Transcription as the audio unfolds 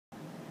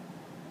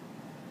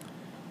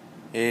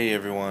Hey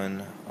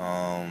everyone,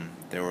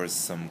 there was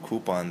some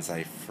coupons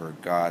I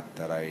forgot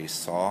that I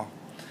saw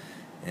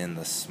in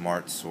the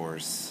Smart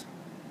Source.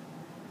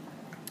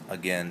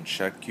 Again,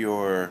 check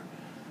your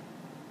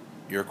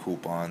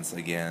coupons.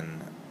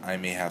 Again, I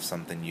may have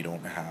something you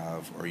don't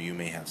have, or you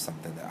may have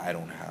something that I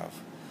don't have.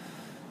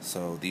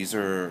 So these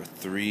are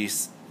three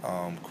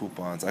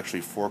coupons,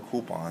 actually four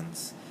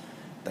coupons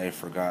that I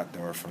forgot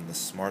that were from the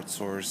Smart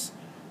Source,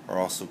 or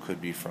also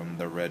could be from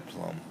the Red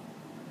Plum.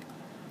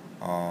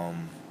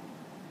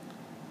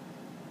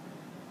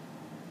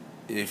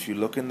 If you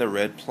look in the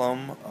Red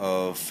Plum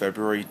of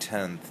February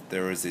 10th,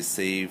 there is a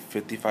save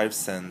 55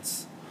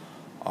 cents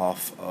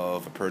off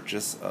of a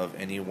purchase of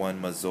any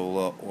one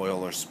Mazola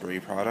oil or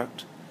spray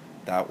product.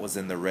 That was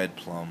in the Red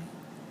Plum,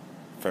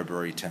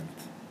 February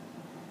 10th.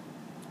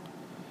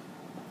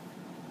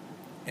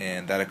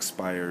 And that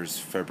expires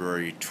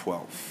February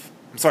 12th.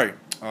 I'm sorry,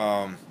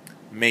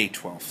 May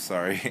 12th,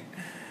 sorry.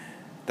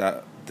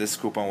 That this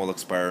coupon will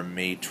expire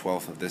May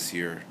 12th of this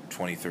year,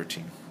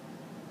 2013.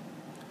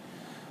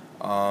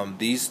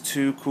 These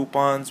two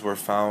coupons were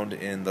found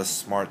in the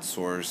Smart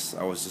Source.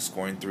 I was just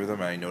going through them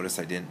and I noticed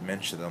I didn't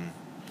mention them.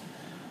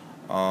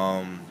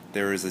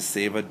 There is a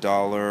save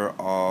 $1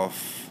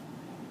 off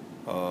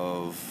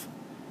of,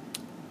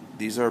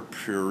 these are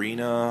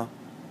Purina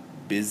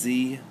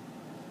Busy.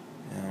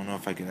 I don't know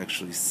if I can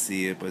actually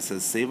see it, but it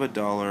says save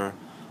 $1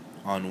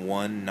 on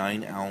one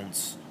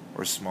 9-ounce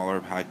or smaller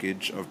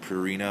package of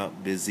Purina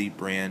Busy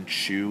brand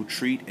chew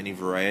treat, any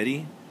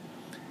variety.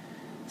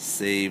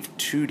 Save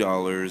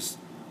 $2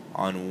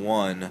 on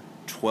one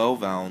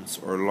 12-ounce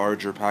or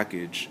larger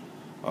package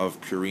of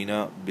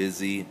Purina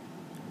Busy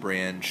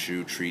brand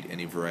chew treat,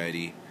 any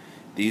variety.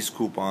 These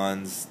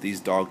coupons, these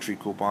dog treat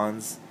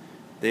coupons,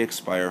 they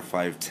expire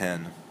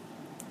 5/10.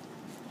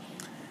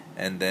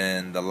 And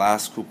then the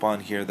last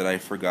coupon here that I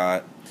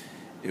forgot,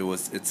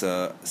 it's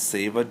a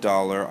save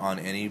 $1 on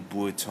any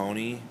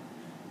Buitoni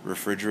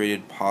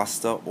refrigerated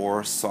pasta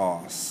or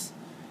sauce.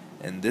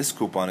 And this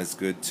coupon is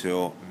good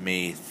till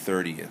May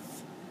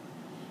 30th.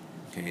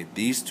 Okay,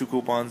 these two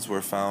coupons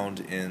were found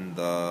in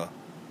the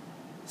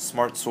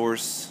Smart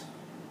Source,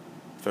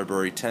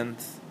 February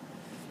 10th.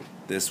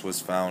 This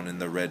was found in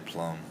the Red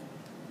Plum,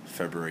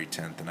 February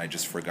 10th, and I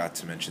just forgot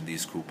to mention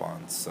these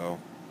coupons.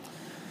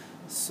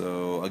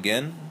 So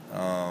again,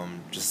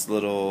 just a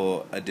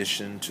little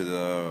addition to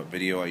the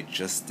video I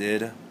just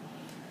did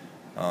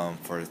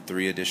for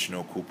 3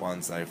 additional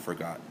coupons I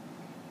forgot.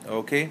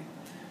 Okay,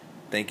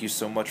 thank you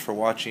so much for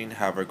watching.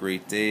 Have a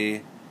great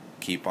day.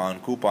 Keep on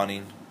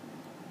couponing.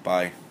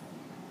 Bye.